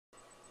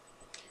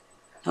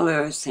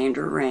Hello,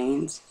 Sandra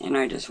Rains, and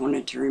I just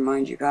wanted to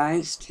remind you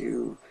guys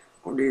to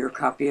order your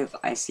copy of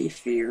I See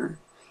Fear.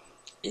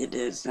 It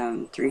is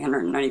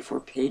 394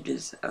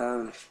 pages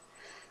of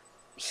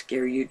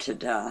scare you to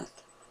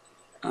death.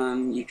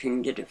 You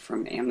can get it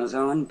from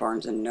Amazon,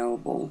 Barnes &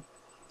 Noble,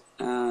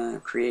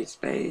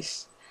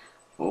 CreateSpace,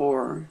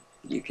 or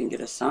you can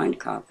get a signed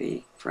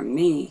copy from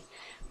me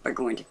by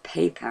going to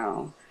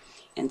PayPal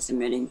and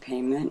submitting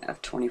payment of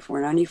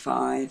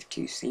 $24.95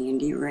 to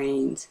Sandy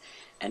Rains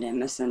at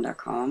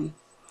msn.com.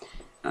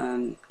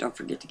 Don't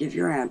forget to give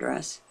your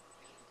address,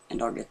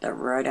 and I'll get that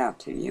right out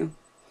to you.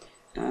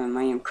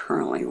 I am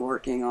currently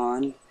working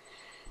on,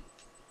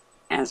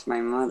 as my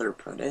mother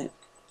put it,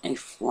 a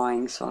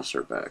flying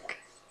saucer book.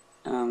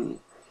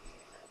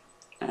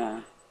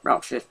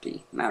 Route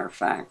 50, matter of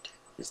fact,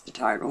 is the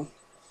title.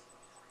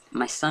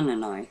 My son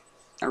and I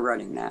are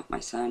writing that. My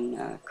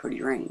son,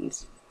 Cody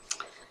Rains.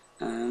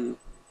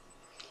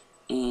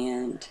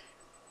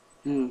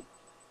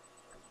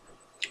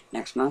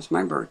 Next month's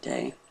my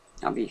birthday.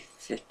 I'll be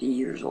 50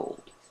 years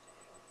old.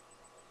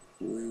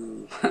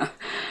 Woo.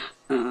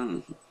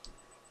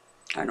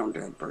 I don't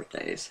do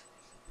birthdays.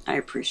 I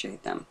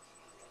appreciate them.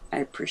 I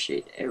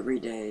appreciate every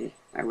day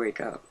I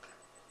wake up.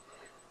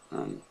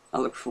 I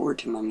look forward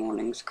to my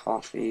mornings,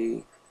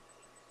 coffee,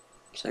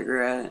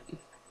 cigarette,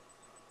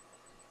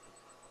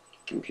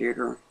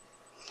 computer,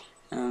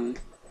 and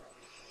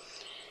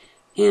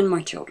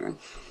my children.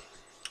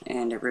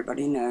 And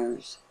everybody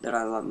knows that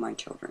I love my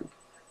children.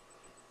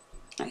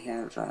 I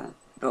have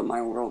built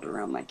my world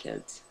around my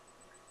kids,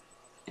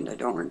 and I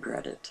don't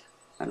regret it.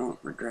 I don't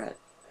regret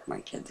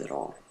my kids at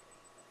all.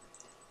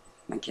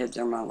 My kids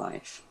are my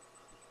life.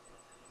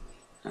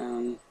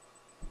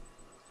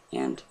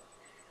 And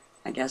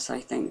I guess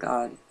I thank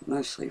God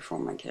mostly for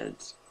my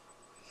kids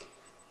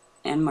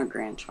and my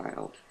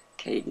grandchild,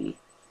 Caden.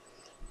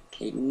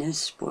 Caden is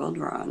spoiled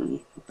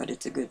rotten, but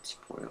it's a good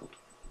spoiled.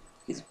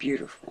 He's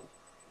beautiful.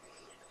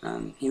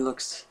 He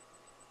looks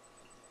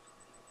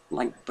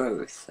like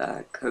both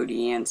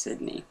Cody and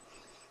Sydney,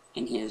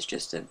 and he is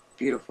just a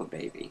beautiful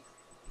baby.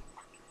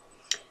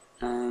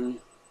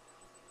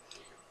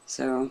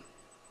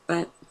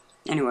 But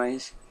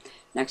anyways,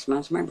 next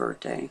month's my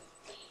birthday,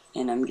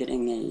 and I'm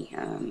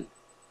getting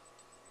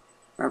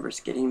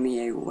Robert's getting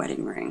me a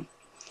wedding ring.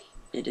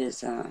 It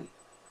is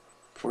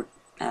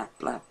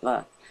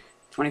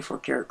 24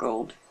 karat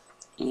gold,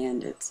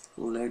 and it's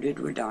loaded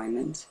with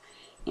diamonds,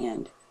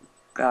 and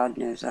God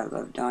knows I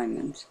love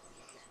diamonds.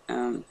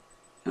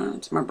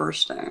 It's my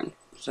birthstone,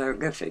 so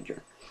go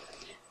figure.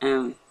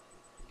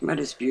 But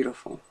it's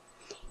beautiful,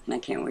 and I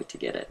can't wait to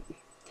get it.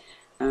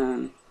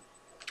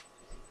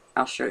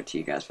 I'll show it to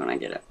you guys when I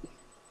get it.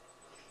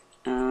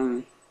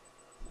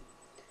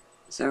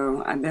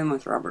 So I've been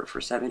with Robert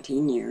for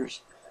 17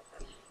 years.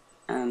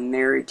 I'm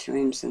married to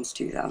him since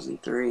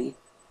 2003,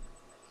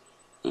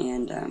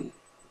 and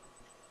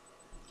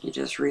he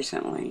just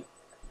recently,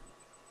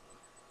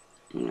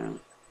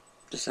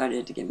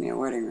 decided to give me a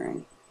wedding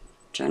ring,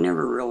 which I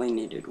never really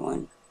needed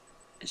one.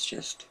 It's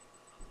just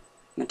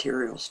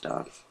material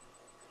stuff.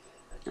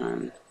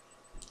 But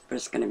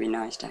it's going to be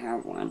nice to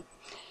have one.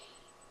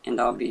 And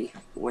I'll be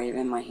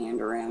waving my hand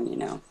around,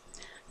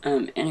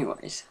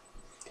 Anyways,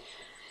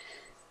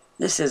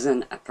 this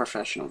isn't a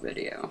professional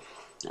video.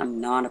 I'm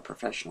not a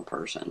professional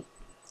person.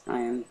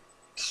 I am,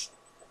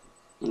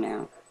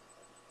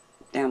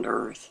 down to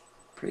earth,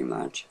 pretty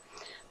much.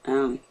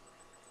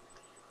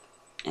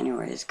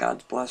 Anyways,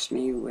 God's blessed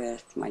me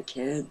with my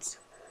kids,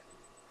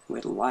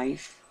 with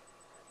life,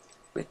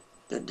 with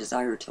the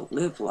desire to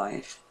live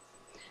life,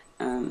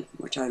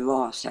 which I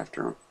lost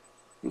after,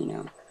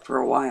 for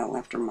a while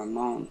after my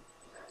mom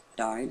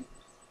died.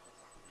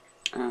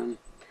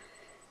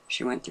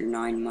 She went through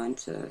 9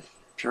 months of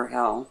pure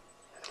hell,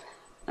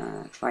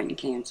 fighting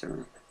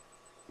cancer,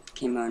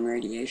 chemo and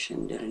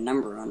radiation, did a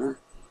number on her.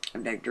 I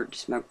begged her to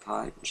smoke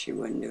pot, and she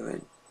wouldn't do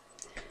it.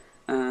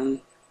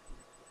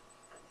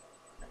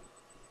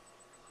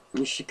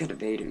 She could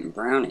have eaten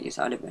brownies.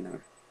 I'd have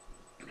been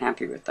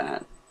happy with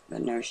that.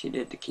 But no, she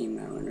did the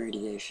chemo and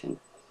radiation.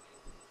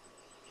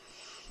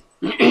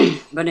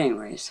 But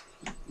anyways,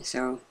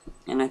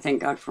 and I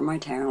thank God for my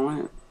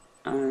talent.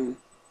 And,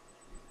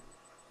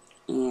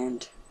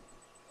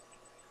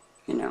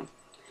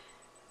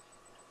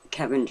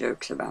 Kevin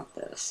jokes about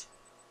this.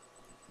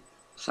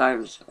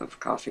 Size of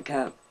coffee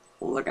cup,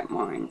 look at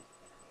mine.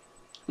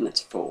 And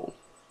it's full.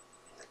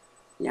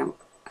 Yep,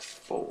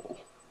 full.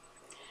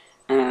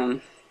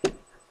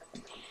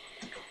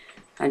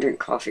 I drink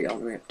coffee all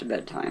the way up to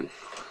bedtime.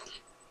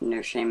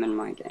 No shame in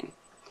my game.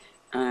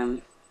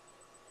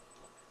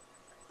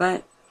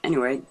 But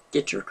anyway,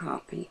 get your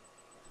copy.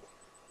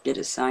 Get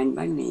it signed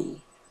by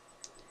me.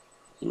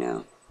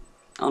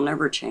 I'll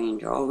never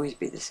change. I'll always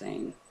be the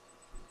same.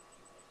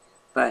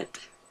 But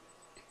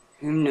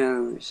who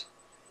knows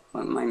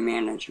what my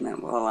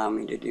management will allow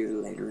me to do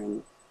later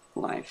in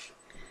life.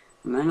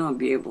 I might not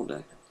be able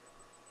to,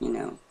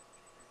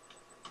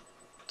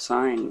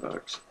 sign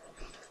books.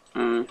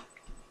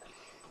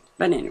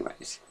 But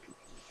anyways,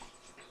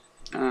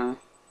 I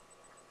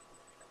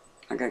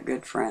got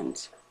good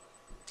friends.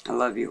 I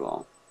love you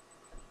all.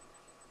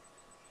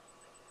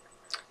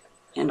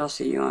 And I'll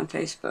see you on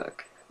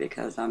Facebook,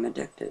 because I'm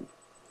addicted.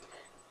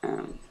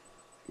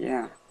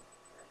 Yeah.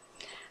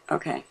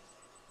 Okay.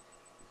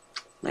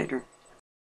 Later.